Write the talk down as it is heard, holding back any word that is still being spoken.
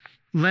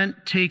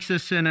Lent takes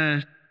us in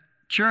a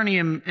journey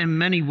in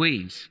many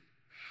ways.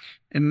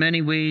 In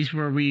many ways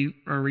where we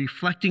are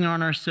reflecting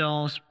on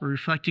ourselves, we're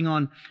reflecting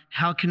on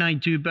how can I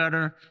do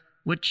better?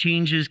 What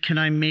changes can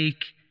I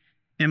make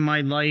in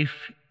my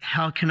life?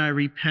 How can I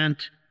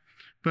repent?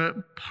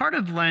 But part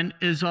of Lent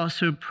is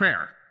also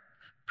prayer.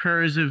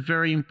 Prayer is a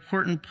very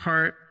important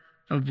part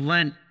of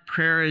Lent.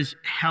 Prayer is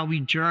how we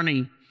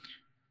journey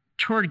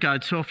toward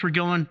God. So if we're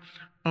going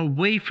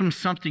away from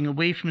something,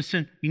 away from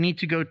sin, we need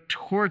to go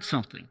towards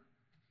something.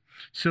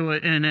 So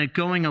in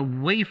going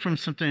away from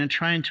something and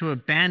trying to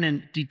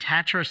abandon,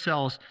 detach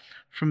ourselves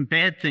from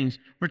bad things,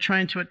 we're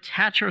trying to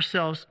attach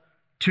ourselves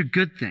to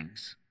good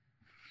things.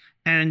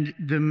 And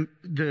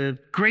the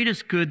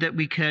greatest good that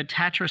we can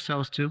attach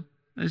ourselves to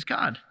is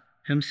God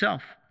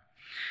himself.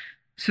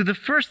 So the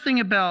first thing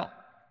about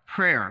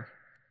prayer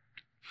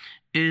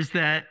is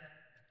that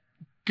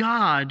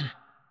God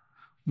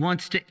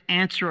wants to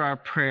answer our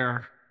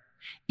prayer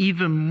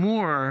even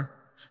more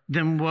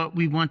than what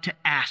we want to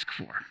ask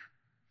for.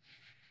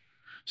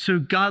 So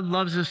God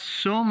loves us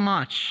so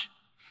much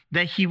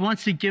that he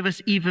wants to give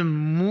us even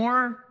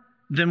more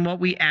than what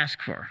we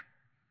ask for.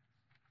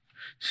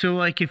 So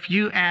like if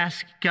you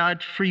ask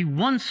God, free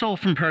one soul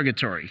from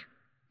purgatory,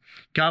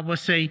 God will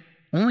say,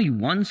 only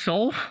one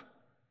soul?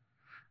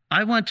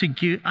 I want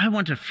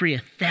to free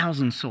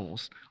 1,000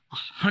 souls,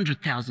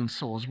 100,000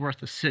 souls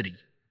worth a city.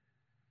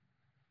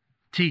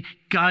 See,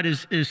 God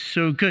is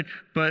so good,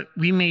 but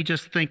we may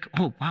just think,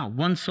 oh, wow,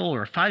 1 soul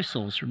or 5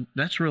 souls,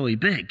 that's really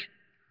big.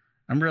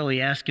 I'm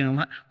really asking a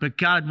lot. But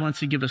God wants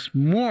to give us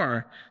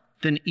more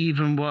than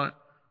even what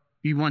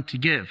we want to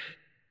give,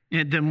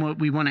 than what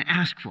we want to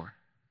ask for.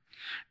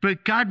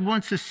 But God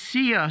wants to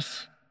see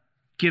us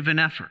give an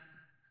effort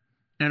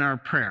in our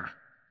prayer.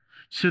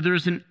 So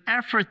there's an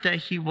effort that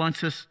he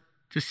wants us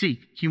to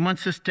seek. He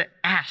wants us to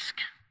ask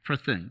for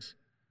things.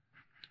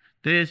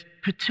 That is,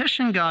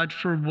 petition God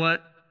for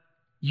what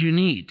you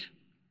need.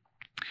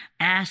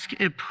 Ask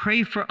and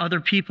pray for other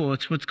people.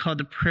 It's what's called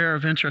the prayer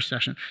of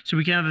intercession. So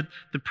we can have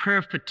the prayer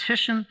of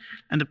petition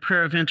and the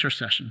prayer of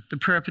intercession. The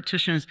prayer of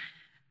petition is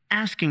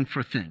asking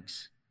for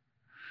things,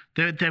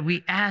 that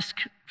we ask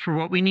for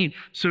what we need.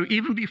 So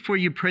even before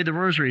you pray the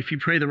rosary, if you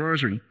pray the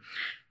rosary,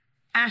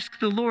 ask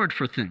the Lord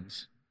for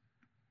things.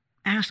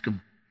 Ask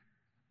him.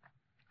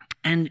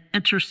 And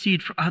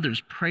intercede for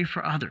others. Pray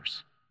for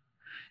others.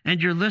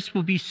 And your list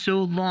will be so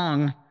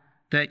long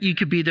that you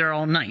could be there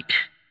all night,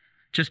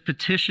 just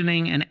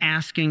petitioning and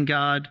asking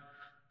God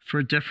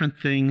for different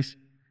things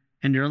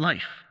in your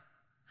life.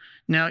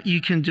 Now,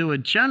 you can do a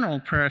general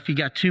prayer if you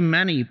got too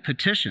many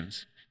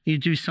petitions. You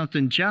do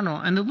something general,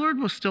 and the Lord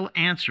will still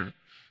answer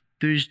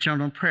those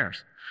general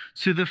prayers.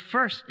 So the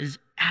first is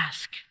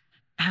ask.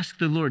 Ask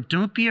the Lord.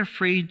 Don't be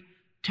afraid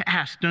to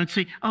ask. Don't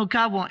say, oh,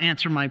 God won't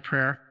answer my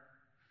prayer.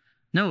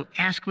 No,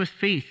 ask with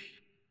faith,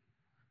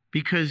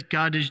 because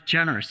God is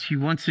generous. He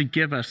wants to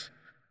give us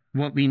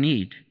what we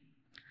need.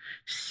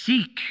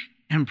 Seek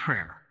in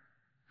prayer.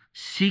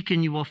 Seek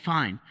and you will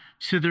find.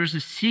 So there's a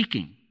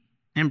seeking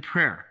in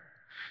prayer.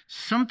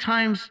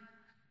 Sometimes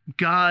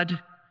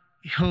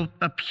he'll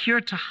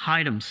appear to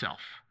hide himself.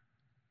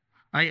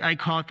 I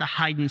call it the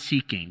hide and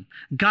seek game.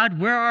 God,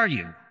 where are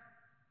you?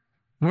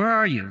 Where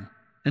are you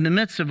in the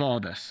midst of all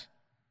this?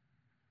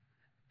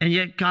 And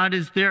yet God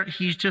is there.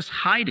 He's just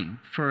hiding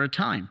for a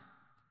time.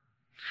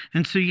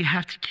 And so you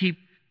have to keep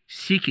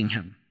seeking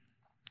him.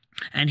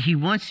 And he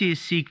wants you to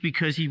seek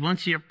because he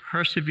wants you to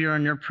persevere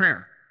in your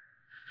prayer.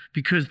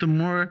 Because the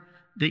more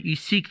that you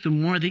seek, the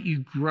more that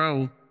you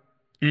grow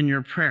in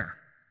your prayer.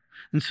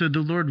 And so the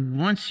Lord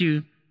wants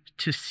you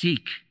to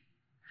seek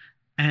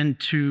and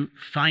to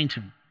find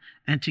him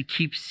and to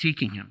keep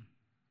seeking him.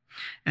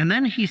 And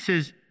then he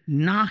says,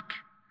 knock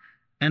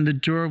and the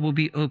door will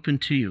be open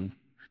to you.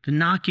 The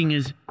knocking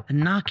is a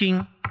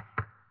knocking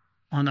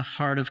on the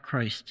heart of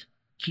Christ.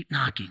 Keep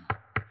knocking.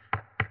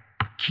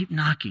 Keep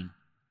knocking.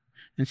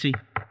 And say,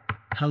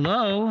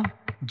 hello,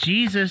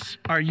 Jesus,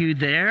 are you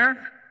there?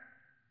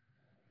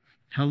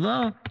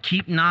 Hello?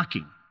 Keep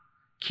knocking.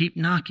 Keep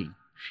knocking.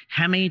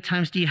 How many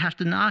times do you have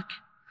to knock?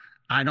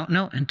 I don't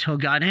know, until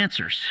God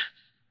answers.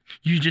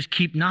 You just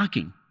keep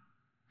knocking.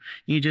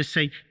 You just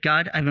say,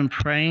 God, I've been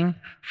praying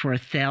for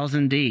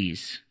 1,000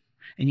 days,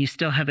 and you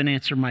still haven't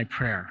answered my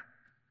prayer.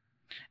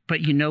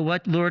 But you know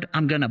what, Lord?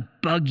 I'm going to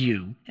bug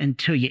you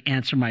until you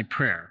answer my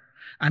prayer.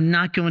 I'm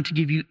not going to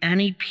give you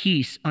any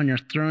peace on your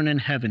throne in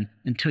heaven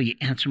until you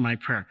answer my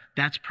prayer.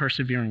 That's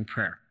persevering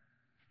prayer.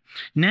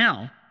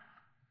 Now,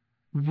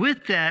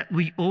 with that,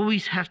 we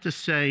always have to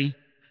say,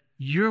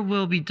 your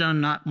will be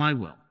done, not my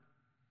will.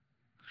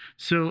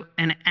 So,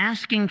 in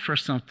asking for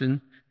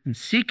something and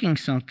seeking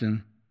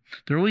something,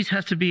 there always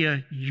has to be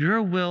a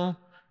your will,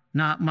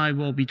 not my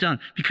will be done.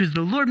 Because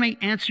the Lord may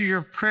answer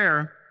your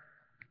prayer,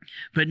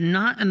 but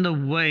not in the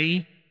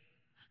way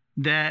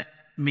that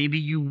maybe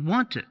you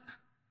want it.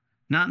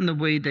 Not in the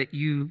way that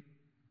you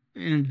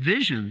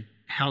envision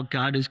how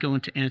God is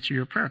going to answer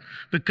your prayer.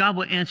 But God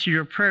will answer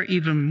your prayer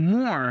even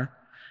more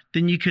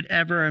than you could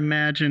ever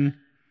imagine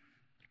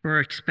or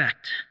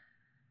expect.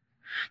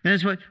 That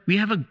is why we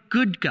have a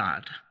good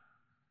God.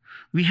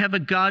 We have a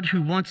God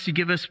who wants to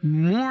give us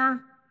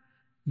more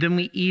than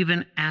we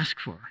even ask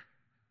for.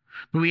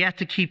 But we have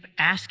to keep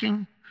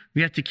asking.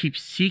 We have to keep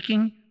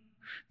seeking.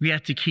 We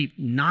have to keep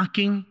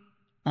knocking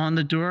on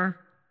the door.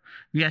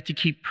 We have to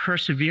keep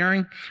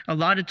persevering. A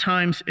lot of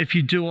times, if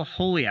you do a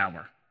holy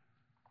hour,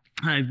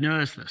 I've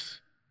noticed this,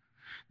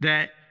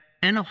 that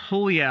in a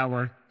holy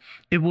hour,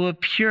 it will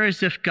appear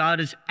as if God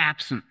is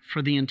absent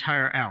for the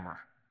entire hour.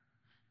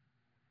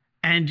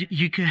 And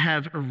you could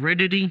have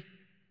aridity.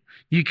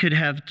 You could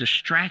have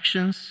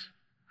distractions.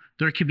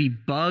 There could be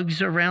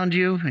bugs around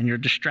you, and you're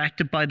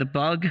distracted by the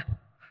bug.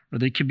 Or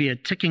there could be a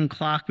ticking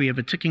clock. We have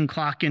a ticking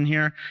clock in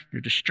here.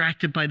 You're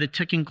distracted by the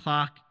ticking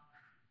clock.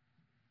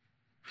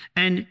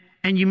 And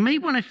you may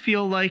want to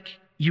feel like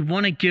you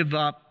want to give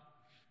up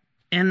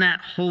in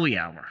that holy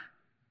hour.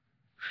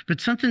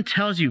 But something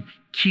tells you,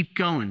 keep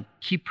going,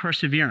 keep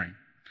persevering.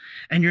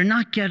 And you're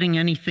not getting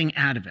anything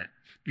out of it.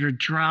 You're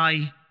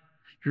dry.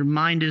 Your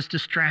mind is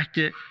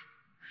distracted.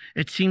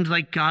 It seems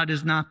like God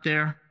is not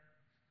there.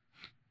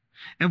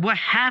 And what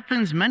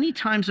happens many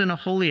times in a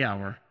holy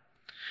hour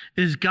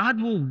is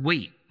God will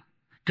wait.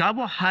 God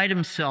will hide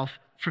himself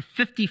for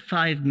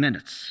 55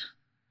 minutes.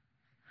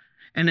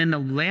 And in the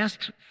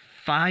last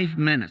 5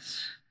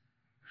 minutes,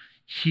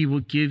 he will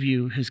give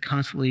you his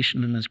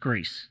consolation and his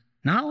grace.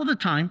 Not all the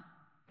time,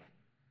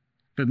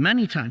 but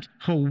many times.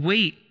 He'll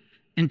wait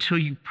until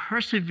you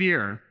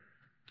persevere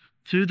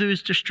through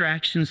those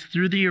distractions,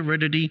 through the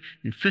aridity,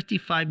 in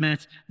 55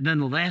 minutes, and then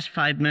the last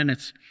 5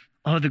 minutes,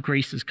 all the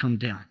graces come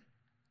down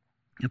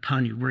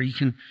upon you, where you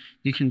can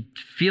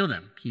feel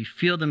them. You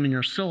feel them in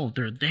your soul.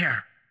 They're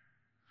there.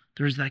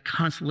 There's that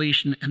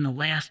consolation in the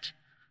last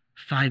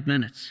 5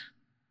 minutes.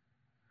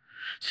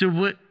 So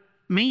what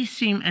may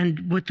seem,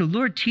 and what the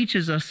Lord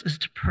teaches us, is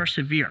to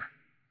persevere.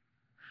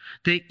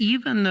 That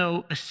even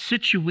though a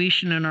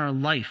situation in our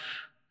life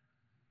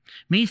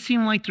may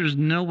seem like there's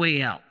no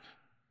way out,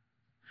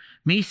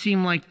 may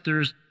seem like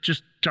there's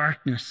just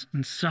darkness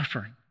and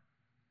suffering,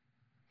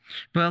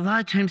 but a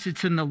lot of times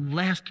it's in the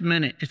last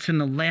minute, it's in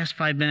the last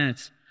 5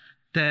 minutes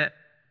that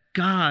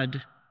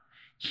God,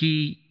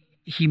 he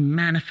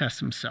manifests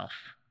himself.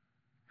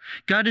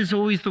 God is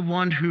always the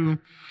one who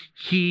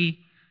he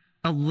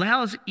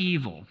allows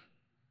evil,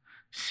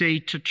 say,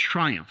 to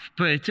triumph,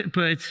 but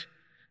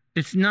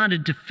it's not a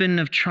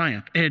definitive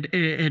triumph.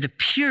 It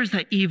appears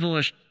that evil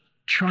is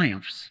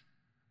triumphs.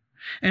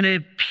 And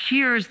it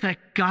appears that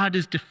God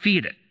is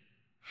defeated.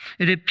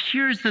 It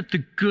appears that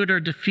the good are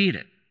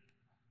defeated.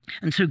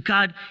 And so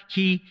God,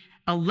 he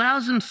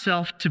allows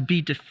himself to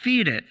be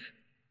defeated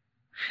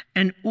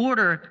in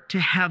order to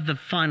have the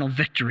final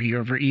victory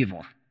over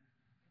evil.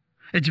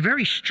 It's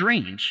very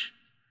strange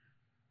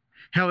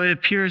how it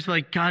appears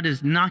like God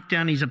is knocked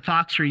down. He's a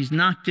boxer. He's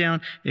knocked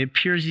down. It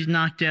appears he's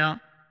knocked out.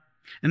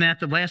 And then at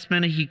the last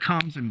minute, he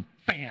comes and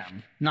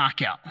bam,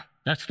 knockout.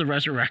 That's the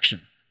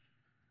resurrection.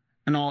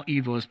 And all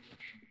evil is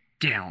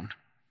down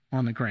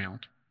on the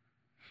ground.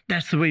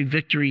 That's the way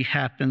victory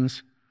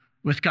happens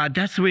with God.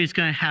 That's the way it's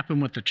going to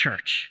happen with the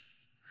church.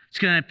 It's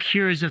going to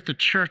appear as if the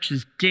church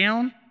is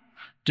down,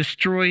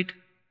 destroyed,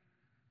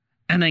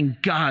 and then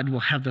God will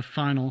have the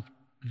final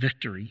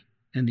victory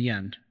in the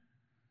end.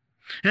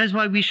 That's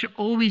why we should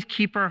always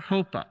keep our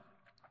hope up,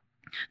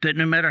 that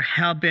no matter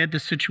how bad the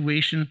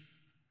situation,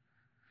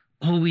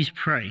 always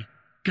pray.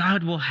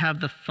 God will have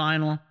the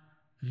final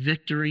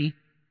victory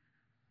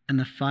and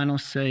the final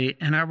say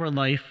in our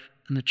life,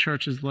 in the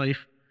church's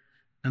life,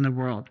 and the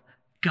world.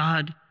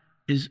 God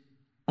is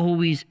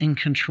always in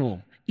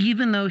control.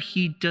 Even though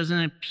he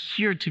doesn't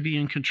appear to be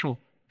in control,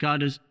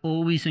 God is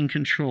always in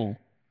control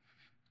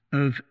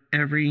of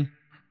every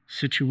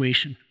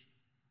situation.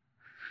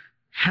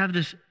 Have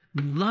this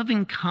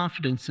loving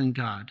confidence in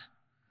God,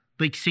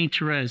 like St.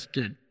 Therese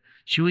did.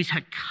 She always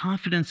had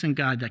confidence in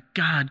God, that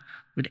God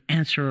would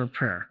answer her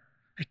prayer,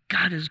 that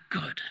God is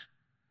good,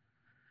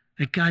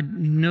 that God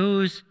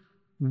knows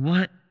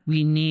what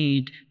we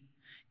need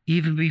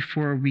even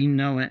before we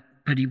know it,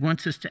 but he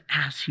wants us to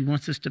ask, he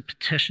wants us to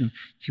petition,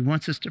 he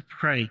wants us to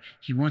pray,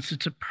 he wants us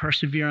to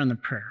persevere in the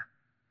prayer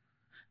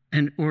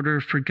in order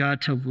for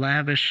God to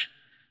lavish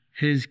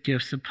his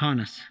gifts upon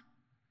us.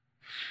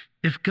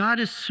 If God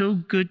is so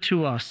good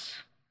to us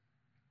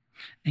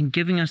and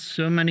giving us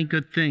so many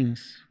good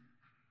things,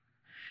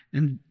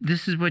 and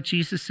this is what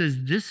Jesus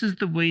says, this is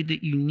the way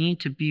that you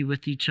need to be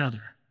with each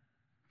other.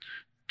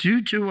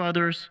 Do to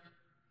others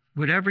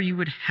whatever you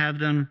would have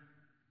them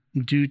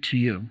do to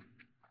you.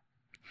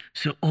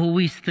 So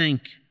always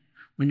think,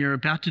 when you're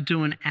about to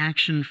do an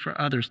action for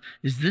others,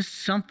 is this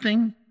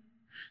something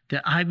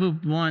that I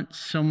would want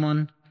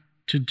someone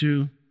to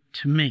do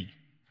to me?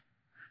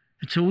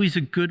 It's always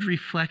a good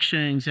reflection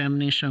and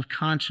examination of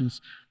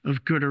conscience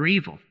of good or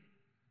evil.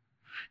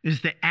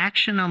 Is the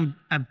action I'm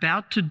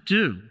about to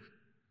do,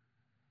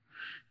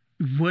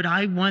 would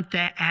I want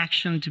that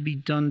action to be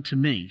done to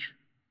me,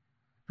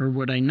 or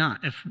would I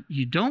not? If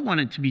you don't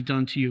want it to be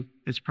done to you,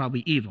 it's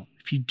probably evil.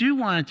 If you do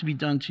want it to be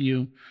done to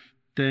you,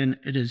 then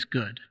it is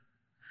good.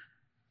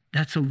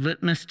 That's a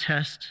litmus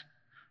test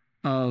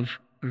of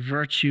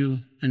virtue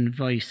and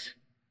vice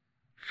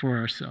for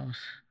ourselves.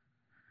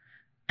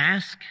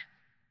 Ask,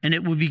 and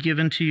it will be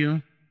given to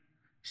you.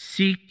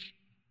 Seek,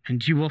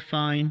 and you will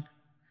find.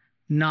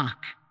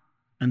 Knock,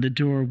 and the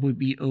door will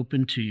be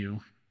open to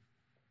you.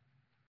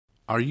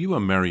 Are you a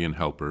Marian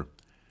helper?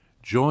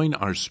 Join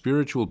our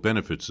Spiritual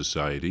Benefit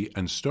Society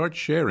and start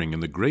sharing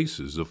in the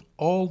graces of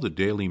all the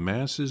daily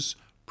masses,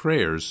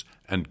 prayers,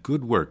 and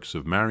good works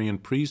of Marian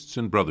priests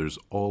and brothers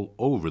all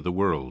over the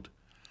world.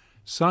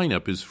 Sign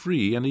up is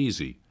free and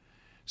easy.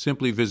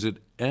 Simply visit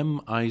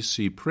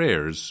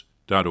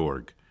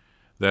micprayers.org.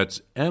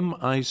 That's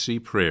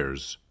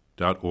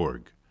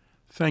micprayers.org.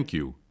 Thank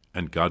you,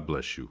 and God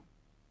bless you.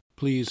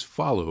 Please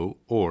follow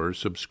or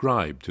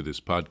subscribe to this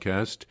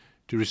podcast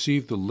to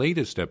receive the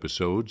latest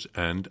episodes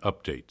and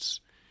updates.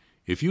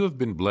 If you have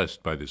been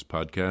blessed by this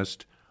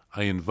podcast,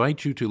 I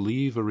invite you to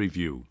leave a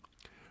review.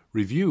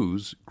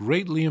 Reviews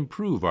greatly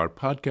improve our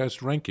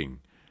podcast ranking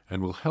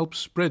and will help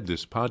spread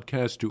this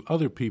podcast to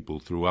other people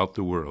throughout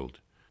the world.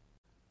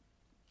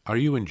 Are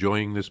you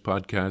enjoying this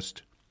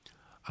podcast?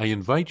 I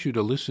invite you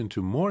to listen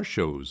to more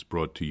shows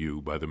brought to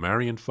you by the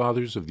Marian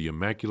Fathers of the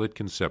Immaculate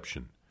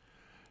Conception.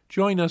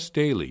 Join us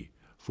daily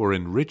for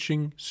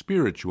enriching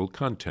spiritual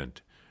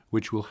content,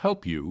 which will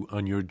help you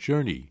on your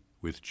journey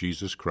with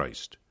Jesus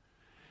Christ.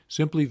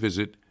 Simply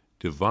visit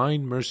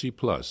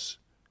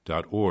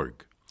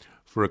DivineMercyPlus.org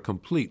for a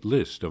complete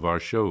list of our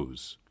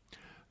shows.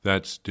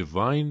 That's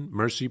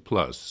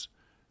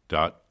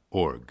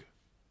DivineMercyPlus.org.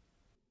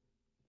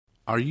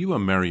 Are you a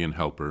Marian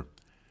helper?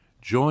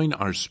 Join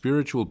our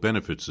Spiritual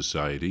Benefit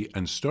Society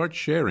and start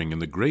sharing in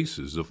the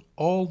graces of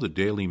all the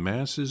daily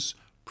masses,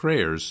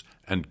 prayers,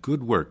 and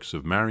good works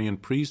of Marian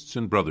priests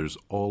and brothers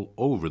all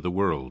over the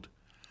world.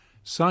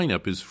 Sign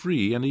up is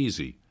free and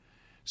easy.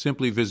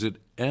 Simply visit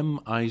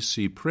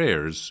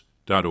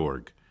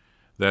micprayers.org.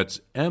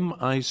 That's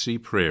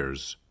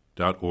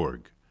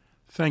micprayers.org.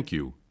 Thank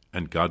you,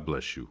 and God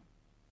bless you.